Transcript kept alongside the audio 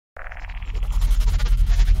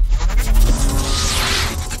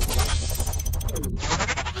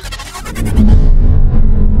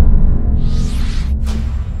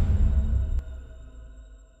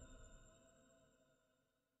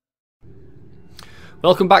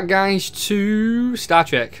Welcome back, guys, to Star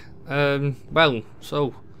Trek. Well,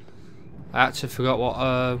 so I actually forgot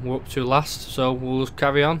what we're up to last, so we'll just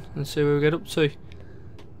carry on and see where we get up to.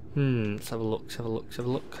 Let's have a look.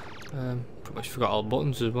 Pretty much forgot all the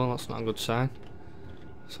buttons as well. That's not a good sign.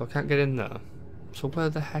 So I can't get in there. So where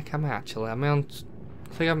the heck am I actually? Am I on?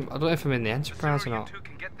 I don't know if I'm in the Enterprise or not.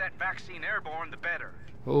 Can get that vaccine airborne, the better.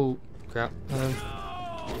 Oh crap!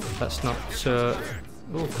 That's not. Oh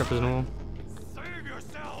crap! There's no one.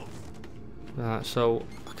 Right, so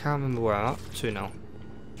I can't remember where I'm up to now.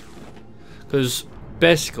 Because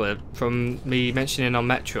basically, from me mentioning on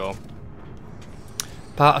Metro,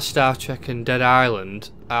 part of Star Trek and Dead Island,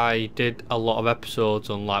 I did a lot of episodes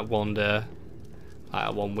on like one day,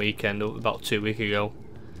 like one weekend, about 2 weeks ago,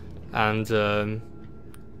 and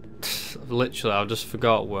literally I just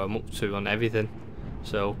forgot where I'm up to on everything.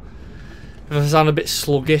 So if I sound a bit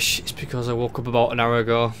sluggish, it's because I woke up about an hour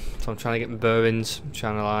ago, so I'm trying to get my bearings. I'm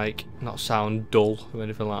trying to like not sound dull or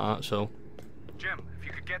anything like that. So Jim, if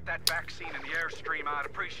you could get that vaccine in the airstream, I'd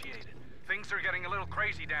appreciate it. Things are getting a little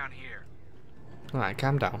crazy down here. Alright,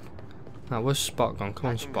 calm down. Now where's Spock gone? Come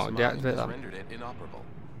on, Spock, deactivate that. Well,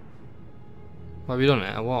 have you done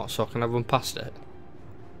it or what? So can I run past it?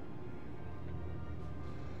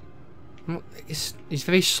 He's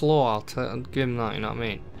very slow, I'll give him that, you know what I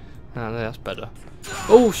mean? Ah, that's better.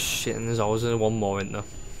 Oh shit, and there's always one more in there.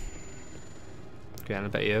 Okay, I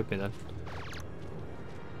bet you heard me then.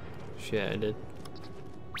 Shit, I did.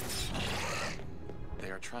 They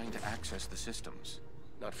are trying to access the systems.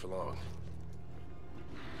 Not for long.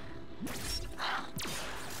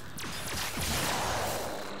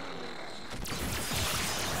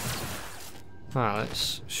 Alright,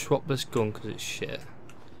 let's swap this gun because it's shit.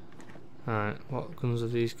 Alright, what guns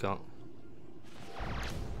have these got?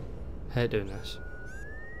 Hate doing this.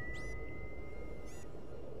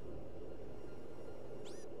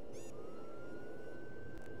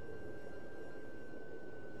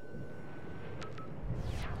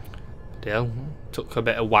 Deal. Took a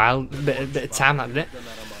bit of time, that didn't it?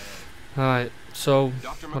 Alright, so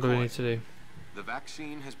what do we need to do? The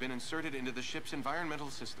vaccine has been inserted into the ship's environmental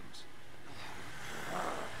systems.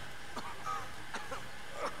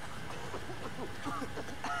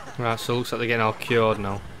 Right, so it looks like they're getting all cured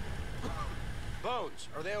now. Bones,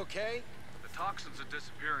 are they okay? The toxins are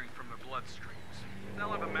disappearing from their bloodstreams. They'll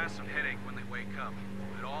have a massive headache when they wake up,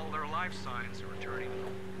 but all their life signs are returning.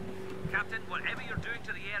 Captain, whatever you're doing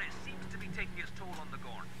to the air, it seems to be taking its toll on the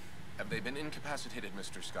Gorn. Have they been incapacitated,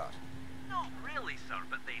 Mr. Scott? Not really, sir,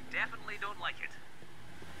 but they definitely don't like it.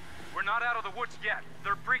 We're not out of the woods yet.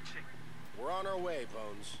 They're breaching. We're on our way,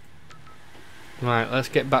 Bones. Right, let's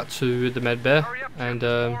get back to the med bay and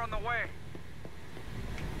more on the way.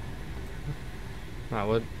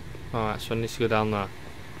 Alright, so I need to go down there.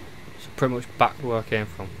 So pretty much back where I came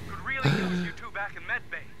from. Could really use you two back in med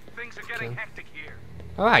bay. Things are getting hectic here.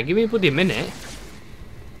 Alright, give me a bloody minute.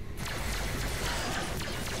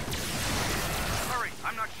 Hurry,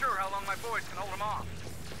 I'm not sure how long my boys can hold them off.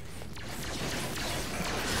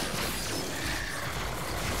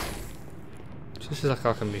 This is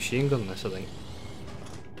like a machine gun, this, I think.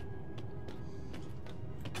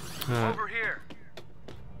 Over here.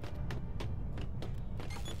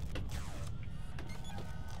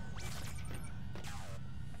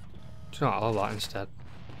 Do you know what, I'll have that instead.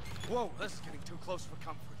 Whoa, this is getting too close for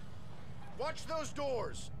comfort. Watch those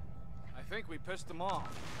doors. I think we pissed them off.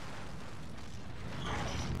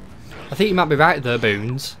 I think you might be right there,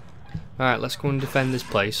 Boons. Alright, let's go and defend this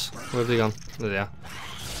place. Where have they gone? There they are.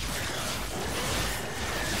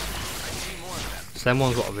 So them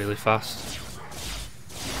ones got really fast.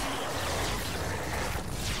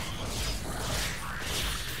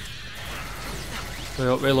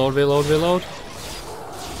 Reload.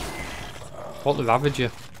 What, the Ravager?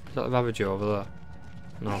 Is that the Ravager over there?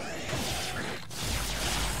 No.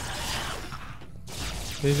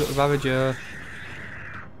 Who's got the Ravager?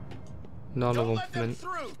 None of them.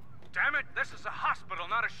 Damn it, this is a hospital,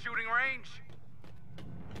 not a shooting range.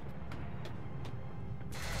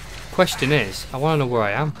 Question is, I want to know where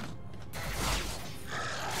I am.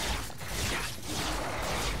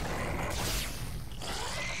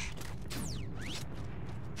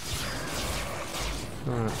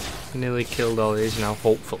 Alright, nearly killed all these now,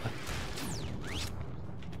 hopefully.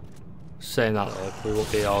 Saying that though, we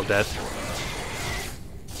won't be all dead.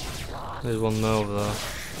 There's one there over there.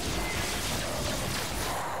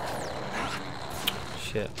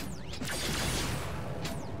 Shit.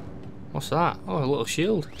 What's that? Oh, a little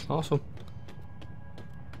shield. Awesome.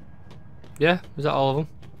 Yeah, is that all of them?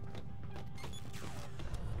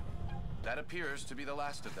 That appears to be the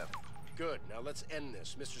last of them. Good. Now let's end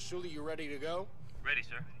this. Mr. Sulu, you ready to go? Ready,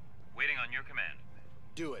 sir. Waiting on your command.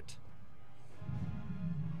 Do it.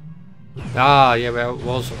 Ah, yeah, well, it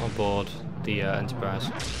was on board the Enterprise.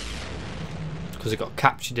 Because it got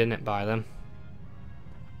captured in it by them.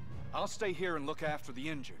 I'll stay here and look after the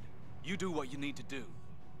injured. You do what you need to do.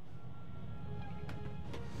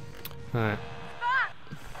 Right.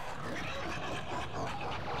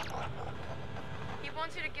 He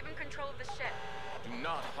wants you to give him control of the ship. Do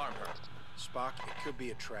not harm her. Spock, it could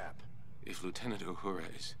be a trap. If Lieutenant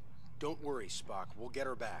Uhura's... Don't worry, Spock. We'll get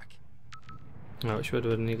her back. Right, which way do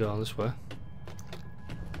we need to go? This way.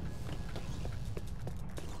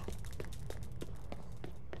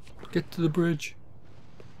 Get to the bridge.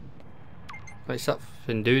 Right, it's that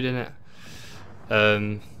fucking dude, innit?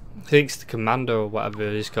 I think it's the commander or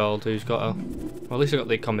whatever he's called who's got a... Well, at least I got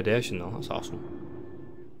the accommodation though, that's awesome.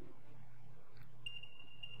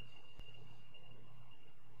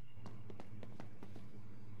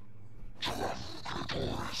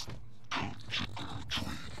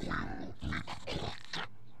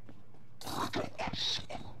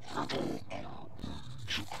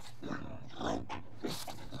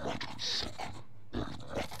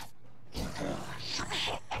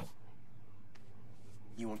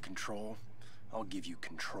 You want control? I'll give you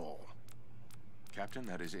control. Captain,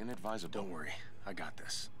 that is inadvisable. Don't worry. I got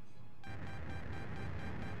this.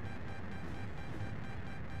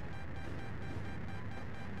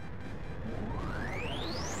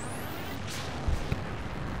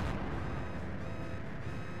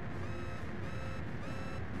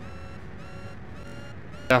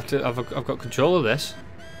 I've got control of this.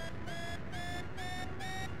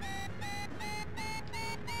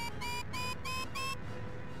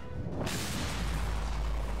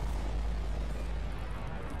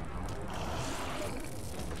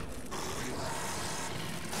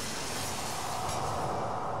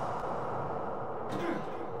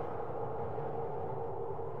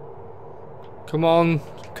 Come on,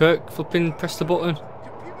 Kirk, flipping press the button.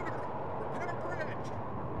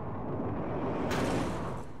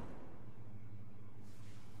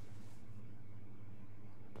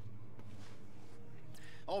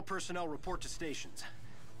 All personnel report to stations.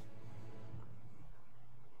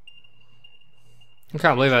 I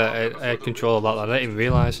can't believe I had control about that, I didn't even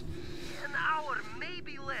realise. An hour,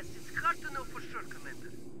 maybe less. It's hard to know for sure,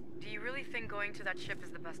 Commander. Do you really think going to that ship is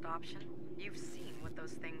the best option? You've seen what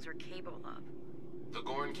those things are capable of. The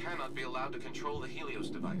Gorn cannot be allowed to control the Helios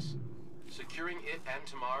device. Securing it and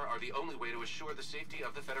Tamar are the only way to assure the safety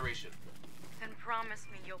of the Federation. Then promise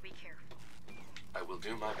me you'll be careful. I will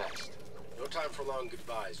do my best. No time for long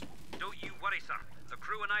goodbyes. Don't you worry, sir. The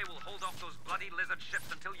crew and I will hold off those bloody lizard ships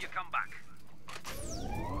until you come back.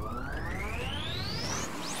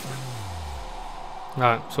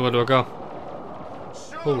 Right, so where do I go?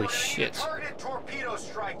 Sulu, Holy shit. Targeted torpedo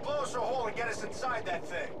strike. Blow us a hole and get us inside that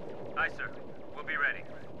thing. Aye, sir. We'll be ready.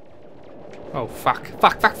 Oh, fuck.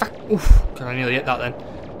 Fuck. Oof, can I nearly hit that then?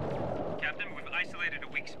 Captain, we've isolated a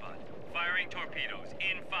weak spot. Firing torpedoes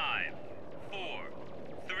in 5, 4,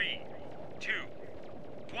 3, 2,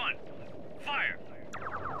 1. Fire!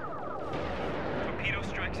 Torpedo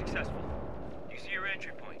strike successful. You see your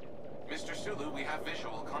entry point? Mr. Sulu, we have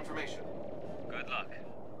visual confirmation. Good luck.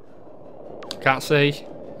 Can't see.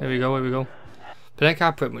 Here we go. But I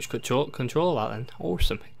can't pretty much control that then.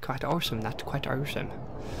 Awesome. Quite awesome. That's quite awesome.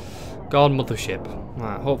 God mothership.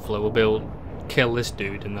 Right, hopefully we'll be able to kill this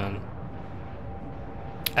dude and then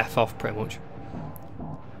F off pretty much.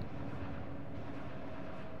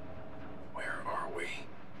 Where are we?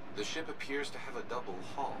 The ship appears to have a double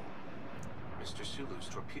hull. Mr. Sulu's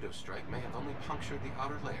torpedo strike may have only punctured the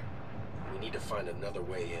outer layer. We need to find another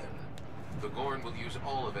way in. The Gorn will use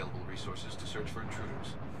all available resources to search for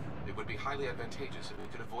intruders. It would be highly advantageous if we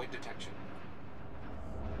could avoid detection.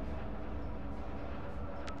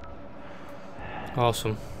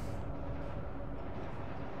 Awesome.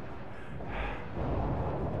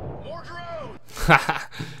 More drones!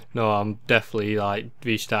 No, I'm definitely like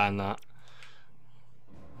restarting that.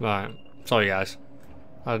 Right. Sorry guys.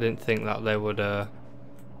 I didn't think that they would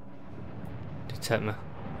detect me.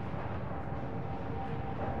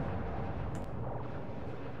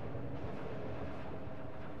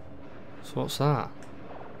 So what's that?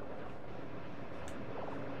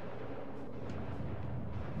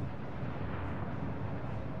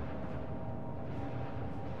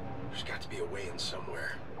 There's got to be a way in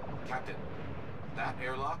somewhere. Captain, that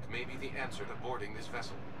airlock may be the answer to boarding this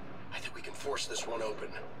vessel. I think we can force this one open.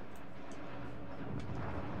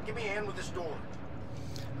 Give me a hand with this door.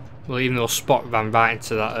 Well, even though Spock ran right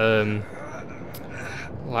into that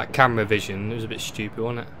like camera vision, it was a bit stupid,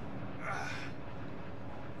 wasn't it?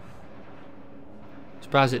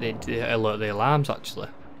 surprised it didn't alert the alarms actually.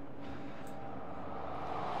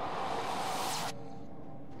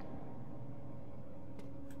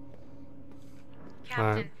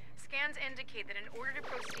 Captain, scans indicate that in order to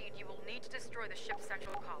proceed, you will need to destroy the ship's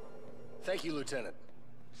central column. Thank you, Lieutenant.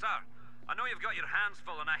 Sir, I know you've got your hands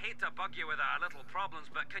full and I hate to bug you with our little problems,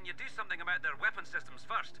 but can you do something about their weapon systems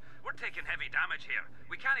first? We're taking heavy damage here.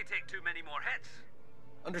 We can't take too many more hits.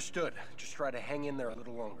 Understood. Just try to hang in there a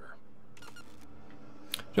little longer.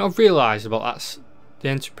 You know what I've realised about the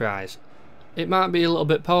Enterprise? It might be a little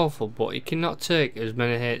bit powerful, but it cannot take as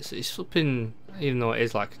many hits. It's something, even though it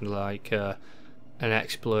is like an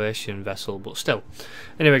exploration vessel, but still.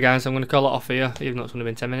 Anyway guys, I'm going to call it off here, even though it's only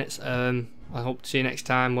been 10 minutes. I hope to see you next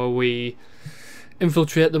time where we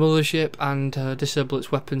infiltrate the mothership and disable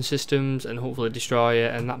its weapon systems and hopefully destroy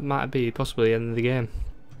it, and that might be possibly the end of the game.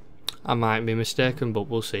 I might be mistaken, but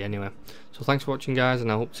we'll see anyway. So thanks for watching guys,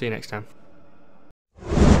 and I hope to see you next time.